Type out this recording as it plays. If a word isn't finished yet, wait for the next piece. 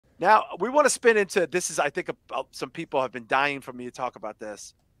Now we want to spin into this. Is I think some people have been dying for me to talk about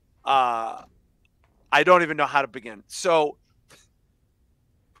this. I don't even know how to begin. So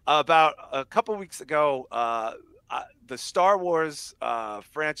about a couple weeks ago, the Star Wars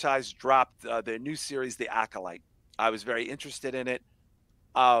franchise dropped their new series, The Acolyte. I was very interested in it.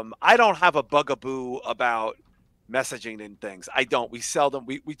 I don't have a bugaboo about messaging and things. I don't. We seldom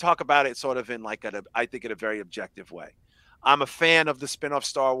we talk about it sort of in like I think in a very objective way. I'm a fan of the spin-off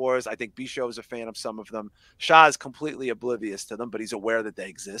Star Wars. I think B-Show is a fan of some of them. Shah is completely oblivious to them, but he's aware that they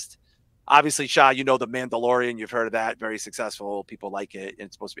exist. Obviously, Shah, you know The Mandalorian. You've heard of that. Very successful. People like it. And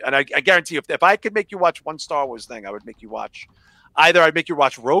it's supposed to be. And I guarantee you, if I could make you watch one Star Wars thing, I would make you watch I'd make you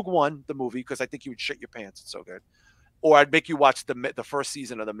watch Rogue One, the movie, because I think you would shit your pants. It's so good. Or I'd make you watch the first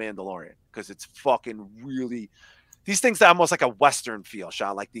season of The Mandalorian because it's fucking really these things that almost like a Western feel,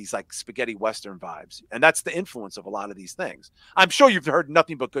 Shah, like these like spaghetti Western vibes. And that's the influence of a lot of these things. I'm sure you've heard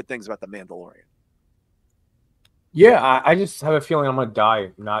nothing but good things about The Mandalorian. Yeah, I just have a feeling I'm gonna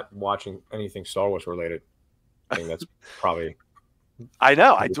die not watching anything Star Wars related. I think that's probably. I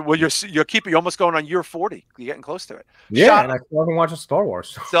know. Well, you're almost going on year 40. You're getting close to it. Yeah, Shah, and I still haven't watched Star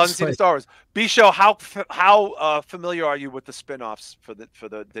Wars. Still haven't seen Star Wars. B-Show, how familiar are you with the spinoffs for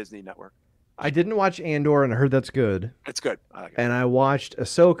the Disney Network? I didn't watch Andor, and I heard that's good. It's good. I like it. And I watched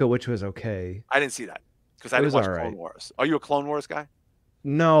Ahsoka, which was okay. I didn't see that because I didn't watch Clone Wars. Are you a Clone Wars guy?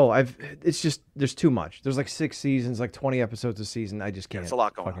 No, it's just there's too much. There's like 6 seasons, like 20 episodes a season. I just can't. It's a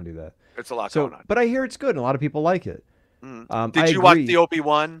lot going fucking do that. It's a lot going on. But I hear it's good, and a lot of people like it. Did you watch the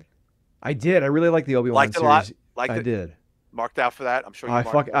Obi-Wan? I did. I really liked the Obi-Wan series. Liked it a lot. I did. Marked out for that. I'm sure you.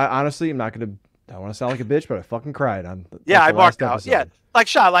 I honestly, I'm not gonna. I want to sound like a bitch, but I fucking cried on. I marked out. Yeah, like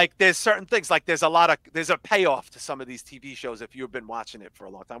Shah, like there's certain things, like there's a payoff to some of these TV shows if you've been watching it for a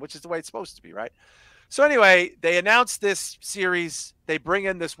long time, which is the way it's supposed to be, right? So anyway, they announced this series. They bring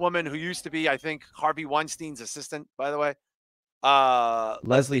in this woman who used to be, I think, Harvey Weinstein's assistant, by the way.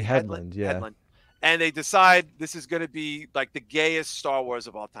 Leslie Headland, yeah. Headland. And they decide this is going to be like the gayest Star Wars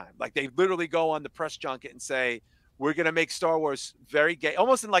of all time. Like they literally go on the press junket and say, we're going to make Star Wars very gay,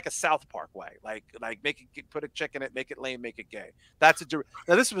 almost in like a South Park way. Like make it, put a chick in it, make it lame, make it gay. Now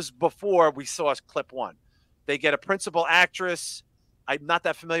this was before we saw clip 1. They get a principal actress. I'm not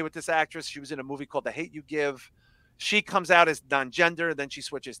that familiar with this actress. She was in a movie called The Hate You Give. She comes out as non-gender, then she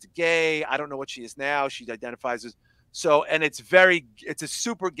switches to gay. I don't know what she is now. She identifies as and it's a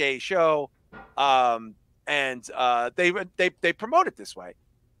super gay show. They promote it this way.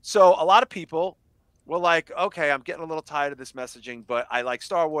 So a lot of people were like, okay, I'm getting a little tired of this messaging, but I like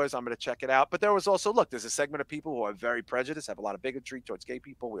Star Wars. I'm going to check it out. But there was also, there's a segment of people who are very prejudiced, have a lot of bigotry towards gay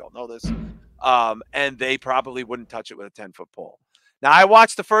people. We all know this. And they probably wouldn't touch it with a 10-foot pole. Now, I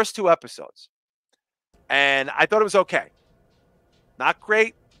watched the first 2 episodes, and I thought it was okay. Not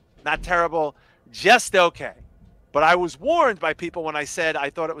great, not terrible, just okay. But I was warned by people when I said I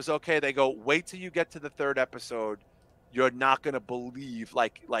thought it was okay. They go, wait till you get to the 3rd episode. You're not going to believe,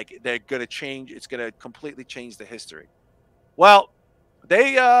 like they're going to change. It's going to completely change the history. Well,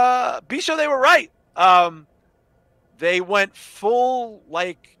 they were right. They went full,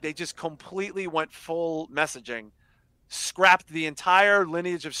 they just completely went full messaging. Scrapped the entire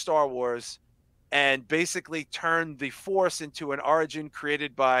lineage of Star Wars and basically turned the Force into an origin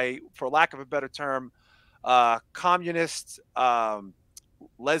created by, for lack of a better term, communist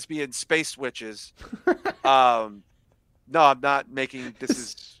lesbian space witches. No, I'm not making this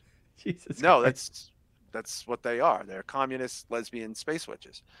is Jesus no, Christ. that's what they are. They're communist lesbian space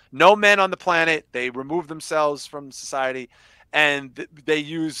witches. No men on the planet. They remove themselves from society, and they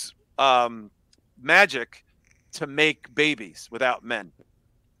use magic to make babies without men.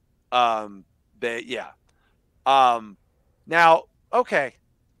 Now, okay.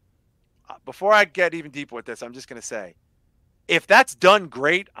 Before I get even deeper with this, I'm just going to say, if that's done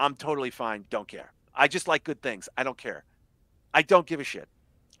great, I'm totally fine. Don't care. I just like good things. I don't care. I don't give a shit.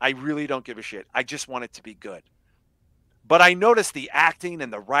 I really don't give a shit. I just want it to be good. But I noticed the acting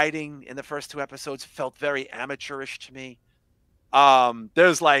and the writing in the first 2 episodes felt very amateurish to me.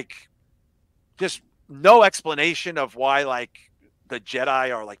 There's just no explanation of why the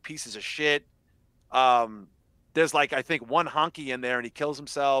Jedi are pieces of shit. There's I think one honky in there and he kills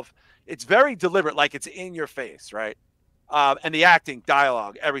himself. It's very deliberate, it's in your face, right? And the acting,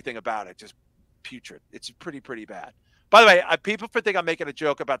 dialogue, everything about it, just putrid. It's pretty bad. By the way, people think I'm making a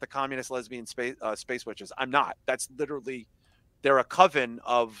joke about the communist lesbian space witches. I'm not. That's literally, they're a coven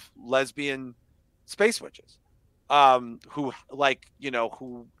of lesbian space witches, who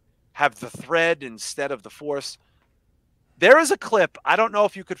who have the thread instead of the Force. There is a clip, I don't know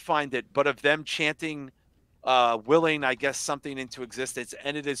if you could find it, but of them chanting willing, I guess, something into existence,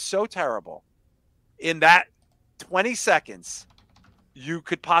 and it is so terrible. In that 20 seconds, you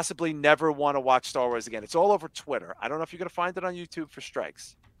could possibly never want to watch Star Wars again. It's all over Twitter. I don't know if you're going to find it on YouTube for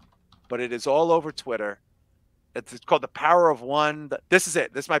strikes, but it is all over Twitter. It's called The Power of One. This is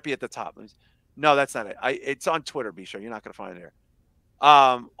it. This might be at the top. No, that's not it. It's on Twitter, be sure. You're not going to find it here.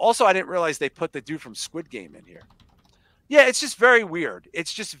 Also, I didn't realize they put the dude from Squid Game in here. Yeah, it's just very weird.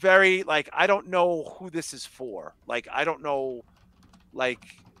 It's just very, like, I don't know who this is for. Like, I don't know, like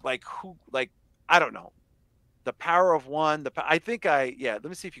who, like, I don't know. The Power of One. Yeah, let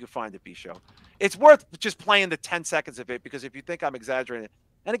me see if you can find it, B-Show. It's worth just playing the 10 seconds of it, because if you think I'm exaggerating,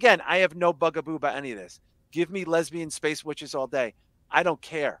 and again, I have no bugaboo about any of this. Give me lesbian space witches all day. I don't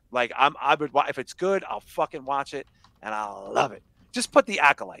care. Like, I would, if it's good, I'll fucking watch it, and I'll love it. Just put the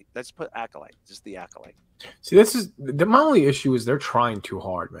Acolyte. Let's put Acolyte. Just the Acolyte. See, this is my only issue is they're trying too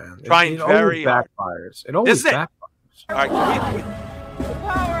hard, man. Trying very hard. Backfires. It always backfires. All right, can we... The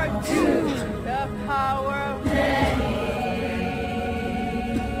power of two. The power of many.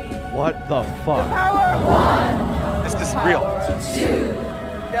 What the fuck? The power of one. This is real. Two.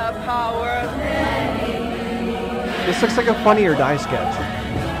 The power of many. This looks like a Funny or Die sketch.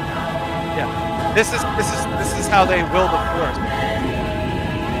 Yeah. This is how they will the force.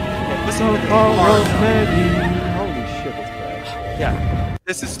 Listen to the Holy shit, that's bad. Yeah,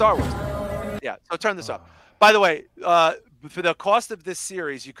 this is Star Wars. Yeah, so turn this up. By the way, for the cost of this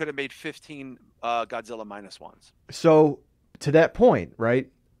series, you could have made 15 Godzilla -1s. So, to that point, right,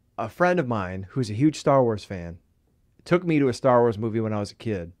 a friend of mine who's a huge Star Wars fan took me to a Star Wars movie when I was a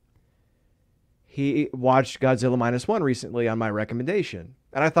kid. He watched Godzilla -1 recently on my recommendation,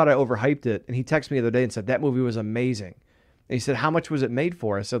 and I thought I overhyped it, and he texted me the other day and said, that movie was amazing. And he said, how much was it made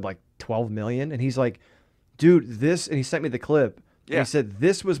for? I said, like, 12 million. And he's like, dude, this, and he sent me the clip. Yeah. And he said,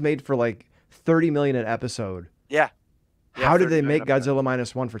 this was made for like 30 million an episode. Yeah. How did they make Godzilla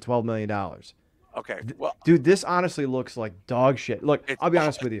 -1 for $12 million? Okay. Well, dude, this honestly looks like dog shit. Look, I'll be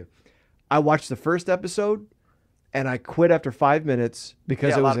honest with you. I watched the first episode and I quit after 5 minutes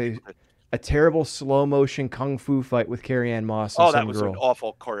because it was a terrible slow motion kung fu fight with Carrie Ann Moss. And that was girl. an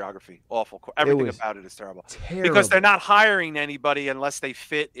awful choreography. Awful. Everything about it is terrible. Terrible. Because they're not hiring anybody unless they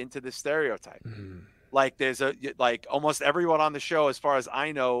fit into the stereotype. Like like almost everyone on the show, as far as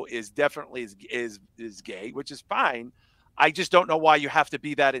I know, is definitely is gay, which is fine. I just don't know why you have to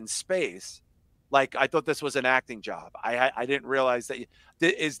be that in space. Like, I thought this was an acting job. I didn't realize that.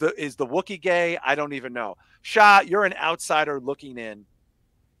 Is the Wookiee gay? I don't even know. Shah, you're an outsider looking in.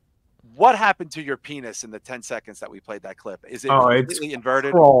 What happened to your penis in the 10 seconds that we played that clip? Is it completely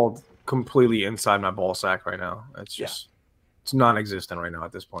inverted? Crawled completely inside my ball sack right now. It's just it's non-existent right now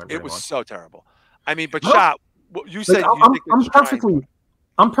at this point. It was so terrible. I mean, but Shah, you said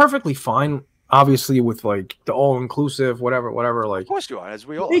I'm perfectly fine. Obviously, with like the all-inclusive, whatever. Like, of course you are, as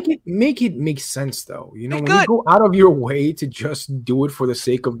we all make it make sense, though. You know, when you go out of your way to just do it for the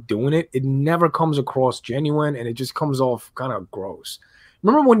sake of doing it, it never comes across genuine, and it just comes off kind of gross.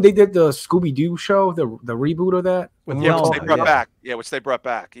 Remember when they did the Scooby-Doo show, the reboot of that? Which they brought back. Yeah, which they brought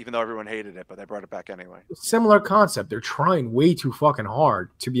back, even though everyone hated it, but they brought it back anyway. Similar concept. They're trying way too fucking hard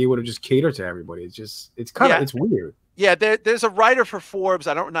to be able to just cater to everybody. It's weird. Yeah, there's a writer for Forbes.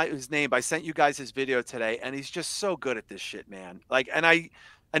 I don't know his name, but I sent you guys his video today, and he's just so good at this shit, man. Like,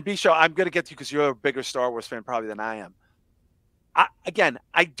 and B-Show, I'm going to get to you because you're a bigger Star Wars fan probably than I am. I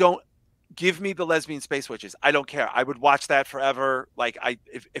don't. Give me the lesbian space witches. I don't care. I would watch that forever. Like,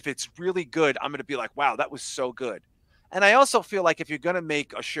 if it's really good, I'm going to be like, wow, that was so good. And I also feel like if you're going to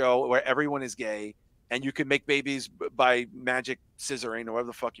make a show where everyone is gay and you can make babies by magic scissoring or whatever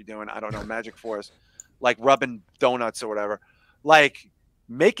the fuck you're doing, I don't know, magic force, like rubbing donuts or whatever, like,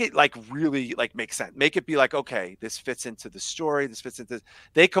 make it like really like make sense. Make it be like, okay, this fits into the story. This fits into,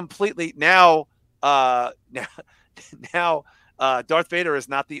 they completely now Darth Vader is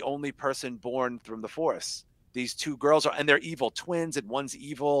not the only person born from the Force. These two girls are, and they're evil twins, and one's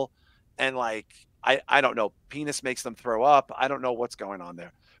evil. And like, I don't know, penis makes them throw up. I don't know what's going on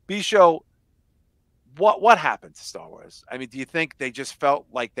there. B-Show, what happened to Star Wars? I mean, do you think they just felt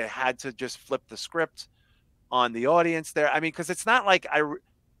like they had to just flip the script on the audience there? I mean, because it's not like I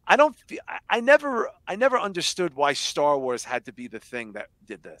never understood why Star Wars had to be the thing that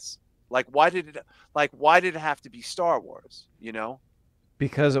did this. Like, why did it have to be Star Wars, you know?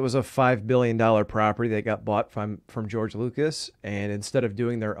 Because it was a $5 billion property that got bought from George Lucas, and instead of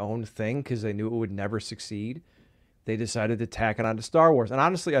doing their own thing because they knew it would never succeed, they decided to tack it onto Star Wars. And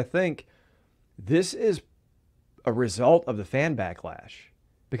honestly, I think this is a result of the fan backlash,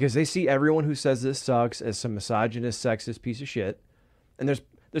 because they see everyone who says this sucks as some misogynist, sexist piece of shit. And there's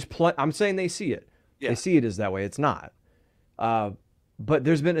I'm saying they see it. Yeah. They see it as that way. It's not. But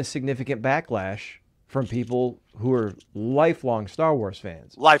there's been a significant backlash from people who are lifelong Star Wars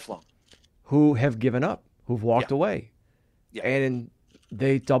fans. Lifelong. Who have given up, who've walked away. Yeah. And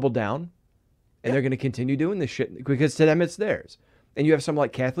they double down, and they're going to continue doing this shit because to them it's theirs. And you have someone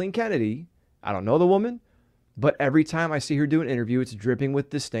like Kathleen Kennedy. I don't know the woman, but every time I see her do an interview, it's dripping with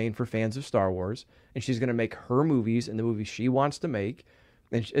disdain for fans of Star Wars. And she's going to make her movies and the movies she wants to make.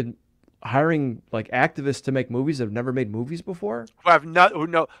 And hiring like activists to make movies that have never made movies before. Who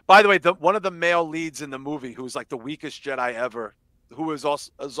know. By the way, one of the male leads in the movie, who's like the weakest Jedi ever, who is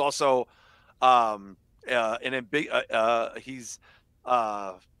also in a big he's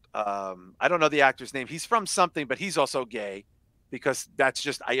I don't know the actor's name. He's from something, but he's also gay, because that's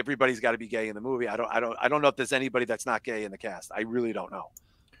just everybody's got to be gay in the movie. I don't know if there's anybody that's not gay in the cast. I really don't know.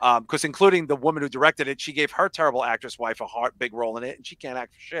 Because including the woman who directed it, she gave her terrible actress wife a big role in it, and she can't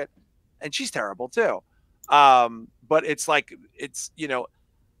act for shit, and she's terrible too. But it's like, it's, you know,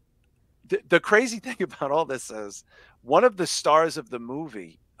 the crazy thing about all this is one of the stars of the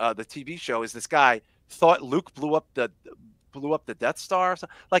movie, the TV show, is this guy thought Luke blew up the Death Star.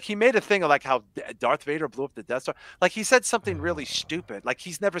 Like, he made a thing of like how Darth Vader blew up the Death Star. Like, he said something really stupid. Like,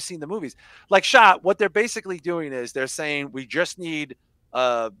 he's never seen the movies. Like, Shah, what they're basically doing is they're saying we just need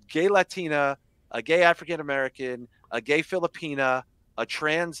a gay Latina, a gay African American, a gay Filipina, a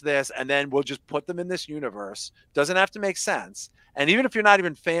trans this, and then we'll just put them in this universe. Doesn't have to make sense. And even if you're not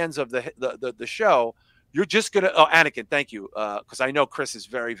even fans of the show, you're just gonna. Oh, Anakin, thank you, because I know Chris is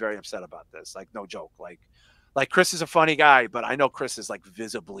very, very upset about this. Like, no joke. Like Chris is a funny guy, but I know Chris is like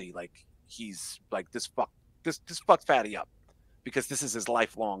visibly like he's like this fucked Fatty up, because this is his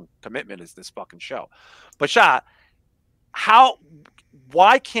lifelong commitment, is this fucking show. But Shah,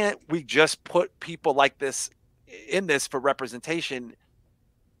 why can't we just put people like this in this for representation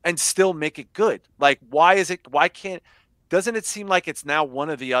and still make it good? Like, doesn't it seem like it's now one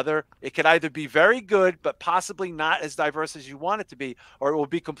or the other? It could either be very good, but possibly not as diverse as you want it to be, or it will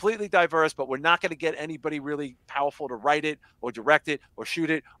be completely diverse, but we're not going to get anybody really powerful to write it or direct it or shoot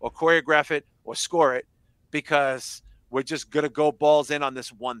it or choreograph it or score it, because we're just going to go balls in on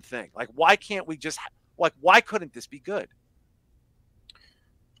this one thing. Like, why can't we just, like, why couldn't this be good?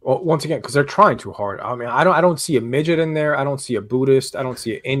 Well, once again, because they're trying too hard. I mean, I don't see a midget in there. I don't see a Buddhist. I don't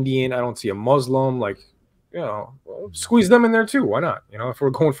see an Indian. I don't see a Muslim. Like, you know, squeeze them in there too. Why not? You know, if we're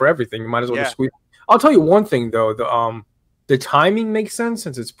going for everything, you might as well just squeeze. I'll tell you one thing though, the timing makes sense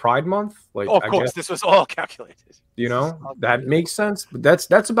since it's Pride Month. Like, of course, this was all calculated. You know, that makes sense. But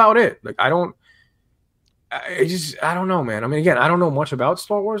that's about it. Like, I don't know, man. I mean, again, I don't know much about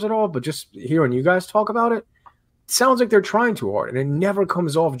Star Wars at all, but just hearing you guys talk about it, sounds like they're trying too hard, and it never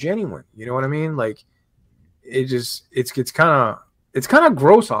comes off genuine. You know what I mean? Like, it's kind of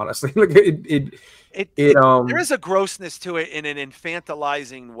gross, honestly. Like, there is a grossness to it in an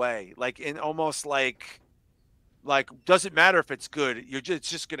infantilizing way, like in almost like doesn't matter if it's good, it's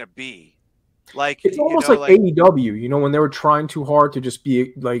just gonna be like, it's almost like AEW, you know, when they were trying too hard to just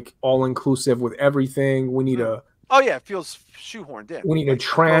be like all inclusive with everything. We need it feels shoehorned in. We need a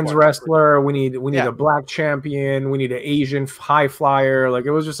trans wrestler. We need a black champion. We need an Asian high flyer. Like,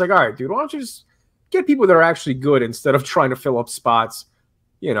 it was just like, all right, dude, why don't you just get people that are actually good instead of trying to fill up spots,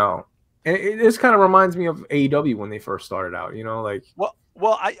 you know? And this kind of reminds me of AEW when they first started out, you know, like.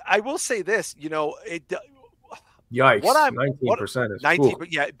 Well, I will say this, you know, yikes, 19% is 19. Cool.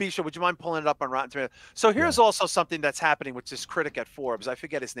 Yeah, Bisha, would you mind pulling it up on Rotten Tomatoes? So here's also something that's happening with this critic at Forbes. I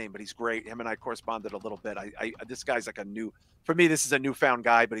forget his name, but he's great. Him and I corresponded a little bit. This guy's like for me, this is a newfound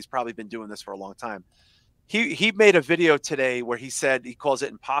guy, but he's probably been doing this for a long time. He made a video today where he said he calls it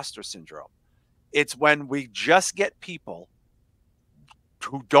imposter syndrome. It's when we just get people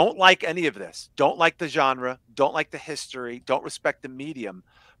who don't like any of this, don't like the genre, don't like the history, don't respect the medium,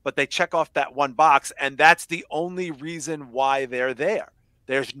 but they check off that one box, and that's the only reason why they're there.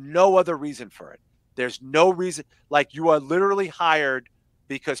 There's no other reason for it. There's no reason. Like, you are literally hired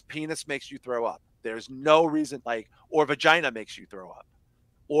because penis makes you throw up. There's no reason, like, or vagina makes you throw up,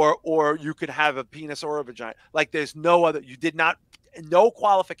 or you could have a penis or a vagina. Like, there's no other. No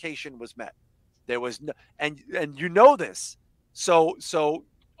qualification was met. There was no, and you know this. So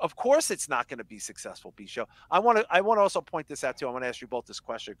of course it's not going to be successful, B-Show. I want to also point this out too. I want to ask you both this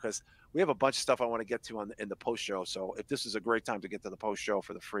question, because we have a bunch of stuff I want to get to in the post show. So if this is a great time to get to the post show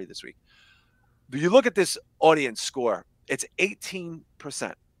for the free this week. Do you look at this audience score? It's 18%.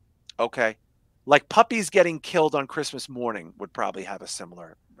 Okay. Like, puppies getting killed on Christmas morning would probably have a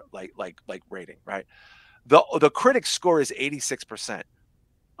similar like rating, right? The critic score is 86%.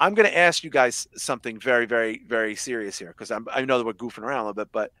 I'm going to ask you guys something very, very, very serious here, because I know that we're goofing around a little bit,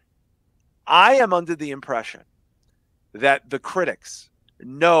 but I am under the impression that the critics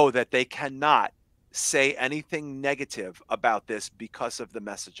know that they cannot say anything negative about this because of the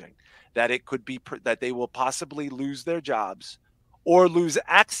messaging, that it could be that they will possibly lose their jobs or lose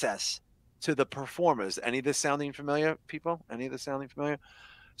access to the performers. Any of this sounding familiar, people? Any of this sounding familiar?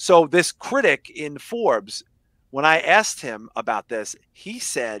 So this critic in Forbes, when I asked him about this, he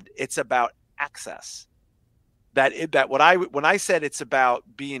said it's about access. When I said it's about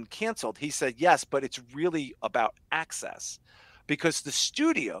being canceled, he said yes, but it's really about access, because the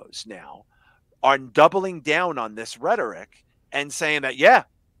studios now are doubling down on this rhetoric and saying that, yeah,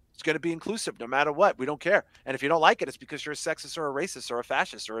 it's going to be inclusive no matter what. We don't care. And if you don't like it, it's because you're a sexist or a racist or a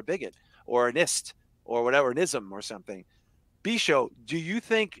fascist or a bigot or an ist or whatever, an ism or something. Bisho, do you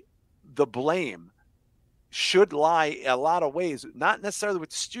think the blame should lie a lot of ways, not necessarily with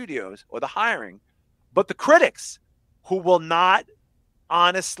the studios or the hiring, but the critics who will not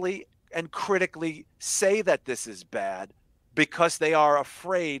honestly and critically say that this is bad because they are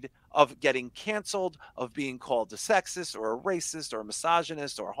afraid of getting canceled, of being called a sexist or a racist or a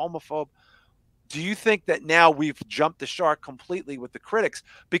misogynist or a homophobe? Do you think that now we've jumped the shark completely with the critics?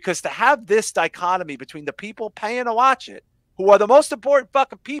 Because to have this dichotomy between the people paying to watch it, who are the most important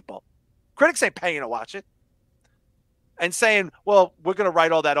fucking people, critics ain't paying to watch it, and saying, well, we're going to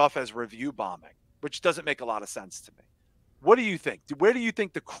write all that off as review bombing, which doesn't make a lot of sense to me. What do you think? Where do you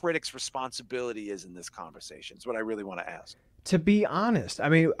think the critics' responsibility is in this conversation? Is what I really want to ask. To be honest, I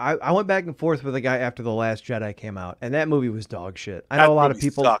mean, I went back and forth with a guy after The Last Jedi came out, and that movie was dog shit. I know a lot of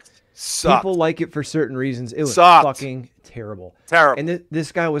people sucked. People like it for certain reasons. It was fucking terrible. Terrible. And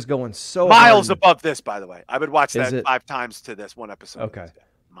this guy was going so miles hard. above this, by the way. I would watch that 5 times to this one episode. Okay.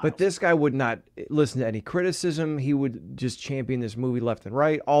 But this guy would not listen to any criticism. He would just champion this movie left and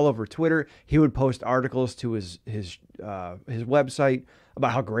right all over Twitter. He would post articles to his website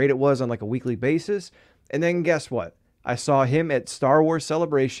about how great it was on like a weekly basis. And then guess what? I saw him at Star Wars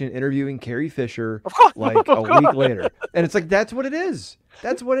Celebration interviewing Carrie Fisher like a week later. And it's like, that's what it is.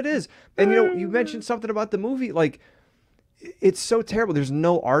 That's what it is. And you know, you mentioned something about the movie. Like, it's so terrible. There's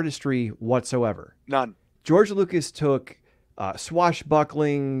no artistry whatsoever. None. George Lucas took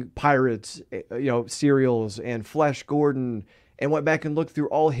swashbuckling pirates, serials and Flash Gordon, and went back and looked through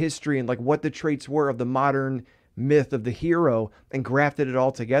all history and like what the traits were of the modern myth of the hero and grafted it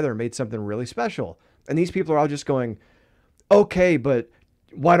all together and made something really special. And these people are all just going, okay, but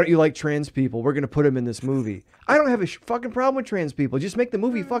why don't you like trans people? We're going to put them in this movie. I don't have a fucking problem with trans people. Just make the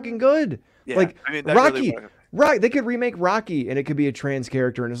movie fucking good. Yeah, like Rocky, really right? They could remake Rocky and it could be a trans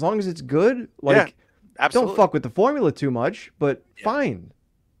character. And as long as it's good, like, absolutely. Don't fuck with the formula too much, but fine.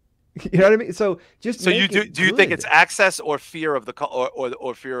 You know what I mean? So just do you think it's access or fear of the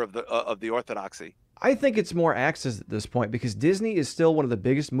or fear of the orthodoxy? I think it's more access at this point because Disney is still one of the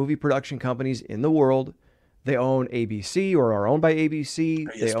biggest movie production companies in the world. They own ABC or are owned by ABC.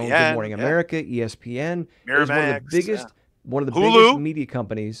 Or ESPN, they own Good Morning America, ESPN. Miramax, it's one of the Hulu. biggest media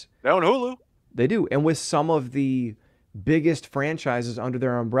companies. They own Hulu. They do, and with some of the biggest franchises under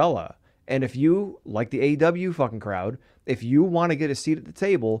their umbrella. And if you, like the AEW fucking crowd, if you want to get a seat at the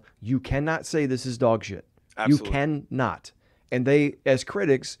table, you cannot say this is dog shit. Absolutely. You cannot. And they, as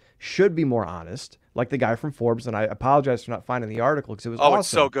critics, should be more honest, like the guy from Forbes. And I apologize for not finding the article because it was awesome. It's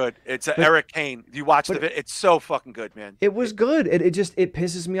so good. It's Eric Kane. You watched it. It's so fucking good, man. It was good. It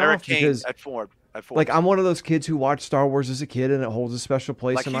pisses me Eric off Kane because at Forbes. Like, I'm one of those kids who watched Star Wars as a kid and it holds a special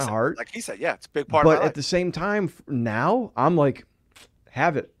place in my heart. Like he said, yeah, it's a big part of my life. But at the same time, now I'm like,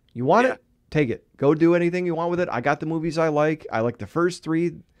 have it. You want it? Take it. Go do anything you want with it. I got the movies I like. I like the first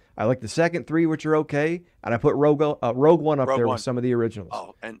 3. I like the second 3, which are okay. And I put Rogue One up there with some of the originals.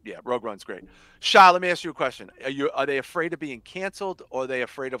 Oh, and yeah, Rogue One's great. Shah, let me ask you a question. Are they afraid of being canceled, or are they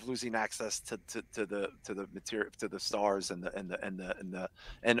afraid of losing access to the material, to the stars and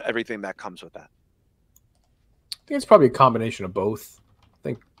everything that comes with that? I think it's probably a combination of both. I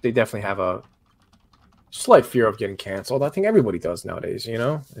think they definitely have a slight fear of getting canceled. I think everybody does nowadays, you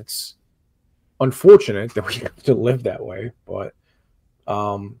know? It's unfortunate that we have to live that way, but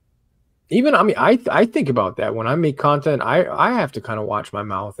even, I mean, I think about that when I make content. I have to kind of watch my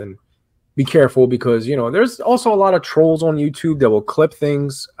mouth and be careful because, you know, there's also a lot of trolls on YouTube that will clip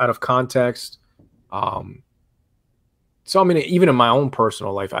things out of context. So, I mean, even in my own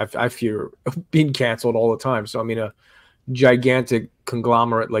personal life, I fear being canceled all the time. So, I mean, a gigantic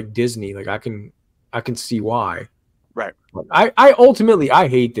conglomerate like Disney, like I can see why. Right. I ultimately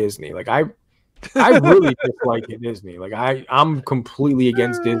hate Disney. Like I really dislike Disney. Like I'm completely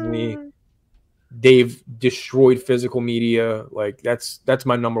against Disney. They've destroyed physical media. Like that's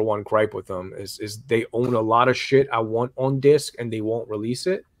my number one gripe with them is they own a lot of shit I want on disc and they won't release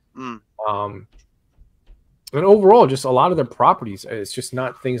it. And overall, just a lot of their properties, it's just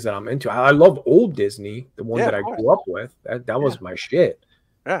not things that I'm into. I love old Disney, the one that I grew up with. That was my shit.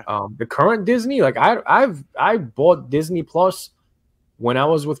 Yeah. The current Disney, like I bought Disney Plus when I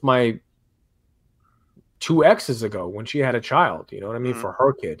was with my 2 exes ago when she had a child. You know what I mean, for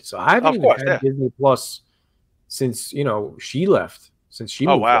her kid. So I haven't even had Disney Plus since she left. Since she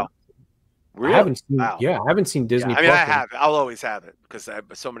moved. Wow. Really? I haven't seen. Yeah, I haven't seen Disney. I mean, I have. I'll always have it because I have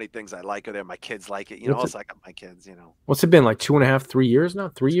so many things I like are there. My kids like it. Also I got my kids. What's it been like 2.5, 3 years now?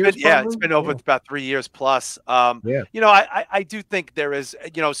 3 years? Yeah, it's been over about 3 years plus. I do think there is.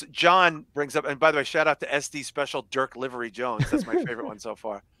 John brings up, and by the way, shout out to SD Special Dirk Livery Jones. That's my favorite one so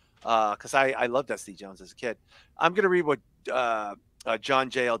far. Because I loved SD Jones as a kid. I'm gonna read what John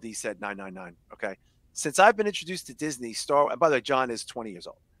JLD said. 999. Okay, since I've been introduced to Disney, and by the way, John is 20 years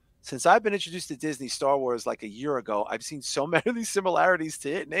old. Since I've been introduced to Disney Star Wars like a year ago, I've seen so many similarities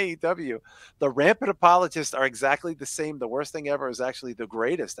to it in AEW. The rampant apologists are exactly the same. The worst thing ever is actually the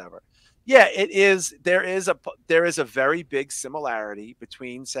greatest ever. Yeah, it is. There is a very big similarity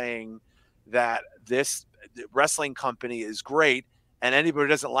between saying that this wrestling company is great and anybody who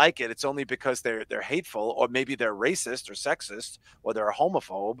doesn't like it, it's only because they're hateful, or maybe they're racist or sexist, or they're a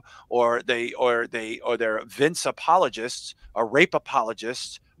homophobe, or they're Vince apologists, or rape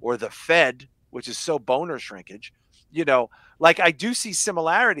apologists, or the Fed, which is so boner shrinkage. Like I do see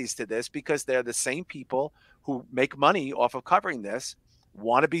similarities to this because they're the same people who make money off of covering this,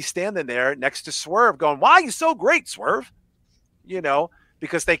 want to be standing there next to Swerve going, "Why are you so great, Swerve?"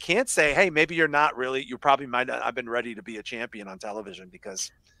 Because they can't say, "Hey, maybe you're not really, you probably might not have been ready to be a champion on television,"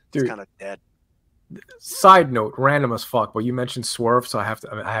 because it's kind of dead. Side note, random as fuck, but you mentioned Swerve, so I have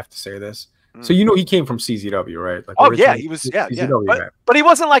to say this. So he came from CZW, right? Like he was, but he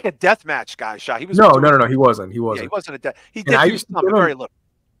wasn't like a deathmatch guy, Shah. He was no, he wasn't. Yeah, he wasn't a death. He did very little.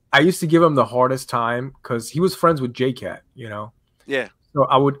 I used to give him the hardest time because he was friends with J-Cat, Yeah. So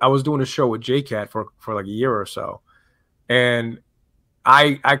I was doing a show with J-Cat for like a year or so, and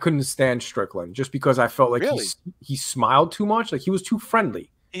I couldn't stand Strickland just because I felt like he smiled too much, like he was too friendly.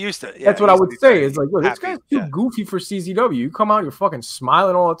 He used to. That's what I would say. It's like, look, this guy's too goofy for CZW. You come out, you're fucking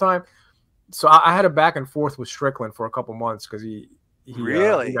smiling all the time. So I had a back and forth with Strickland for a couple months because he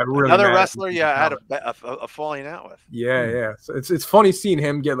really another wrestler. Yeah, I had a falling out with. Yeah. So it's funny seeing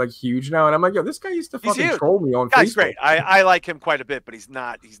him get like huge now, and I'm like, yo, this guy used to fucking troll me on Facebook. He's great. I like him quite a bit, but he's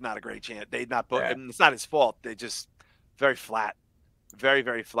not a great champ. They not book him. It's not his fault. They just very flat, very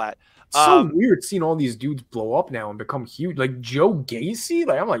very flat. It's so weird seeing all these dudes blow up now and become huge. Like Joe Gacy,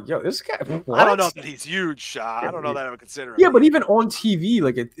 like I'm like, yo, this guy. What? I don't know that he's huge, Shah. I don't know that I would consider him. Yeah, but even on TV,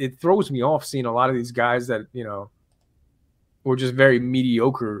 like it throws me off seeing a lot of these guys that were just very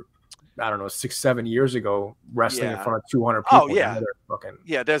mediocre. I don't know, 6-7 years ago, wrestling in front of 200 people. Oh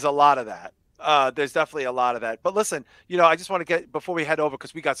yeah, there's a lot of that. There's definitely a lot of that. But listen, I just want to get, before we head over,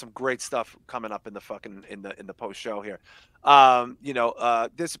 because we got some great stuff coming up in the fucking in the post show here.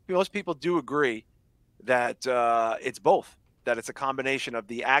 Most people do agree that it's both. That it's a combination of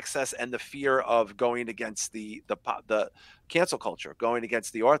the access and the fear of going against the cancel culture, going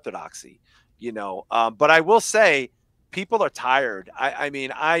against the orthodoxy. But I will say, people are tired. I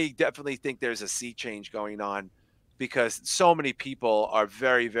mean, I definitely think there's a sea change going on, because so many people are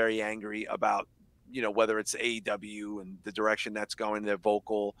very, very angry about, whether it's AEW and the direction that's going, they're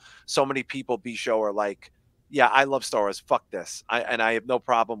vocal. So many people, B-Show, are like, yeah, I love Star Wars. Fuck this. I have no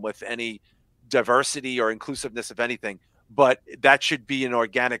problem with any diversity or inclusiveness of anything, but that should be an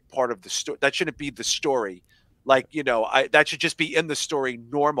organic part of the story. That shouldn't be the story. Like, that should just be in the story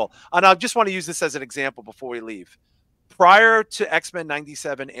normal. And I just want to use this as an example before we leave. Prior to X-Men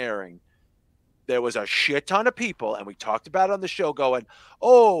 97 airing, there was a shit ton of people, and we talked about it on the show, going,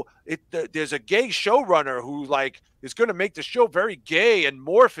 "Oh, there's a gay showrunner who is going to make the show very gay, and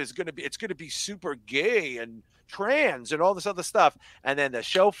Morph is going to be super gay and trans and all this other stuff." And then the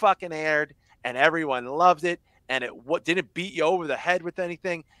show fucking aired, and everyone loved it, and it didn't beat you over the head with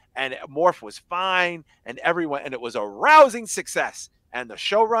anything, and Morph was fine, and it was a rousing success. And the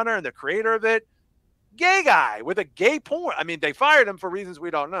showrunner and the creator of it, gay guy with a gay porn. I mean, they fired him for reasons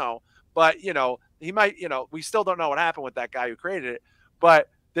we don't know. But, he might, we still don't know what happened with that guy who created it. But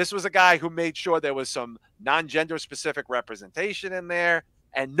this was a guy who made sure there was some non-gender specific representation in there.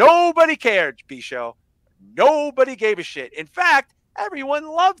 And nobody cared, B-Show. Nobody gave a shit. In fact, everyone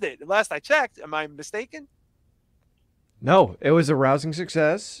loved it. Last I checked. Am I mistaken? No, it was a rousing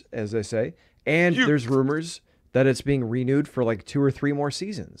success, as they say. And there's rumors that it's being renewed for like 2 or 3 more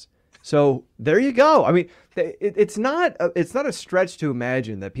seasons. So there you go. I mean, it's not a stretch to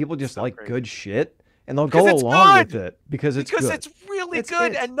imagine that people just like good shit and they'll go along with it because it's good. It's really really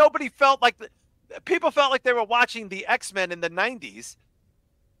good, and nobody felt like people felt like they were watching the X-Men in the 90s,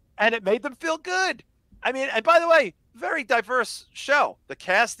 and it made them feel good. I mean, and by the way, very diverse show. The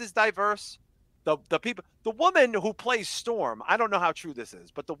cast is diverse. The people, the woman who plays Storm, I don't know how true this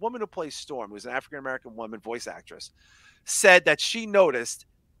is, but the woman who plays Storm, who's an African-American woman voice actress, said that she noticed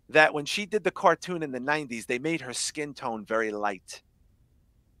that when she did the cartoon in the 90s, they made her skin tone very light.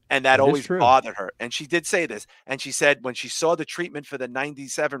 And that always bothered her. And she did say this. And she said when she saw the treatment for the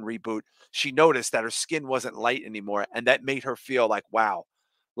 97 reboot, she noticed that her skin wasn't light anymore. And that made her feel like, wow,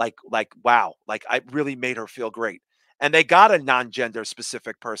 wow, like I really made her feel great. And they got a non-gender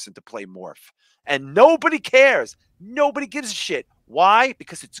specific person to play Morph. And nobody cares. Nobody gives a shit. Why?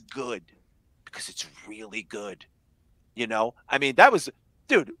 Because it's good. Because it's really good. You know, I mean, that was,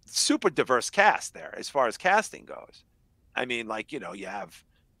 dude, super diverse cast there as far as casting goes. I mean, like, you know, you have,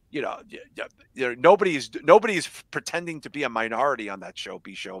 you know, nobody's pretending to be a minority on that show,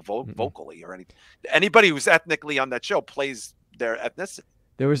 vocally or anything. Anybody who's ethnically on that show plays their ethnicity.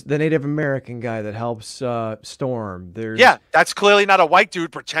 There was the Native American guy that helps Storm. Yeah, that's clearly not a white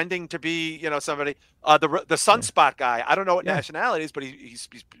dude pretending to be, you know, somebody. The Sunspot guy, I don't know what nationality is, but he's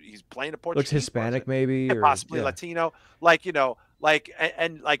playing a Portuguese. Looks Hispanic, person. Maybe, or possibly Latino. Like, you know, like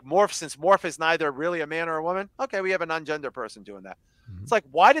and like Morph, since Morph is neither really a man or a woman. Okay, we have a non-gender person doing that. Mm-hmm. It's like,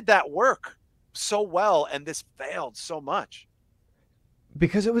 why did that work so well and this failed so much?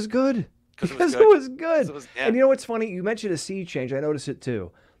 Because it was good. Because it was good. And you know what's funny? You mentioned a sea change. I noticed it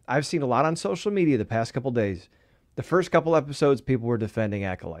too. I've seen a lot on social media the past couple days. The first couple episodes, people were defending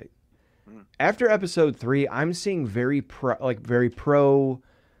Acolyte. After episode 3, I'm seeing very pro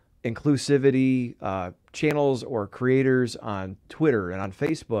inclusivity channels or creators on Twitter and on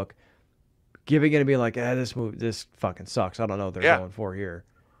Facebook giving it and being like, this fucking sucks. I don't know what they're going for here.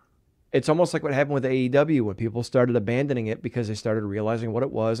 It's almost like what happened with AEW when people started abandoning it because they started realizing what it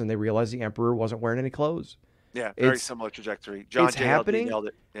was and they realized the Emperor wasn't wearing any clothes. Yeah, very similar trajectory. John it's happening. Nailed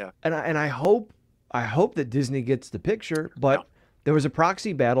it. Yeah, and I hope that Disney gets the picture. But there was a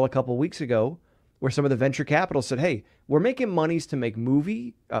proxy battle a couple weeks ago where some of the venture capital said, "Hey, we're making movies to make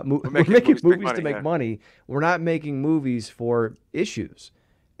movies to make money. We're not making movies for issues."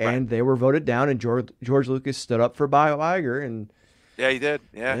 And they were voted down, and George Lucas stood up for Bob Iger and. Yeah, he did.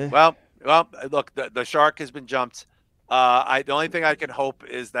 Yeah. Well, look, the shark has been jumped. The only thing I can hope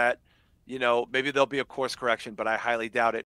is that, you know, maybe there'll be a course correction, but I highly doubt it.